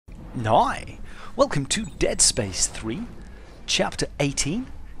Hi! Welcome to Dead Space 3, Chapter 18,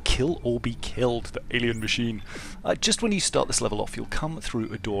 Kill or Be Killed, the alien machine. Just when you start this level off, you'll come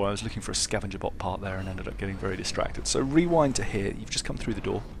through a door. I was looking for a scavenger bot part there and ended up getting very distracted. So rewind to here, you've just come through the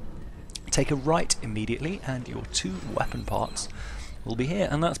door. Take a right immediately and your two weapon parts will be here.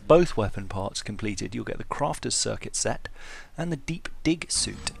 And that's both weapon parts completed. You'll get the crafter's circuit set and the deep dig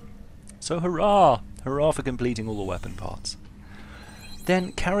suit. So hurrah! Hurrah for completing all the weapon parts.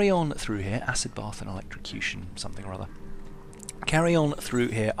 Then carry on through here, acid bath and electrocution, something or other. Carry on through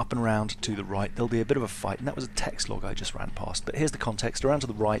here, up and round to the right. There'll be a bit of a fight, and that was a text log I just ran past. But here's the context. Around to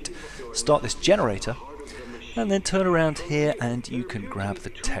the right, start this generator, and then turn around here and you can grab the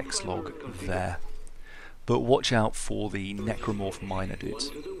text log there. But watch out for the necromorph miner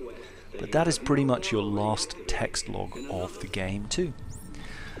dudes. But that is pretty much your last text log of the game too.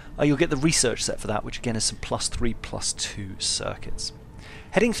 You'll get the research set for that, which again is some +3, +2 circuits.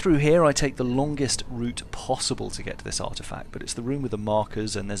 Heading through here, I take the longest route possible to get to this artifact, but it's the room with the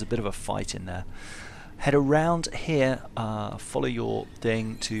markers and there's a bit of a fight in there. Head around here, follow your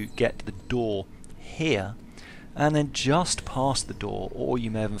thing to get to the door here, and then just past the door, or you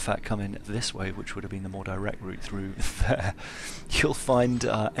may have in fact come in this way, which would have been the more direct route through there, you'll find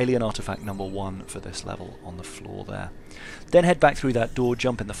alien artifact number 1 for this level on the floor there. Then head back through that door,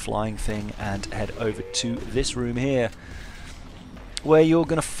 jump in the flying thing, and head over to this room here, where you're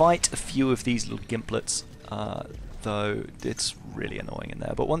going to fight a few of these little gimplets, though it's really annoying in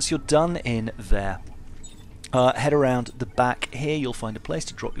there. But once you're done in there, head around the back here, you'll find a place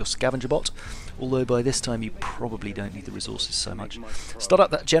to drop your scavenger bot, although by this time you probably don't need the resources so much. Start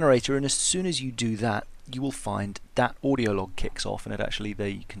up that generator, and as soon as you do that, you will find that audio log kicks off, and it actually, there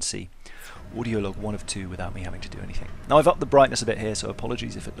you can see, audio log 1 of 2 without me having to do anything. Now I've upped the brightness a bit here, so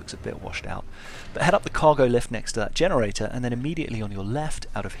apologies if it looks a bit washed out. But head up the cargo lift next to that generator, and then immediately on your left,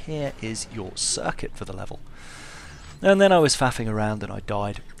 out of here, is your circuit for the level. And then I was faffing around and I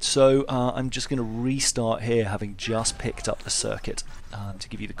died. So I'm just going to restart here, having just picked up the circuit. To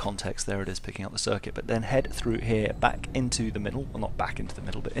give you the context, there it is, picking up the circuit. But then head through here, back into the middle, well not back into the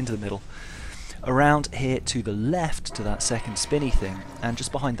middle, but into the middle. Around here to the left to that second spinny thing, and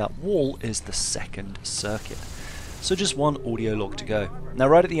just behind that wall is the second circuit. So just one audio log to go. Now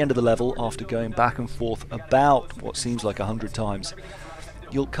right at the end of the level, after going back and forth about what seems like 100 times,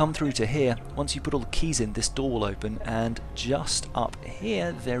 you'll come through to here. Once you put all the keys in, this door will open, and just up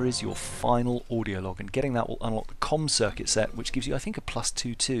here there is your final audio log, and getting that will unlock the comm circuit set, which gives you I think a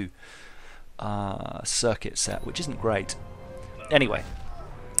 +2 circuit set, which isn't great. Anyway,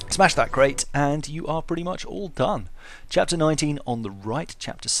 smash that crate and you are pretty much all done. Chapter 19 on the right,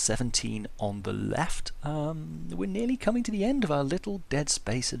 Chapter 17 on the left. We're nearly coming to the end of our little Dead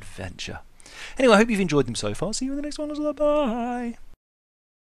Space adventure. Anyway, I hope you've enjoyed them so far. See you in the next one. Bye!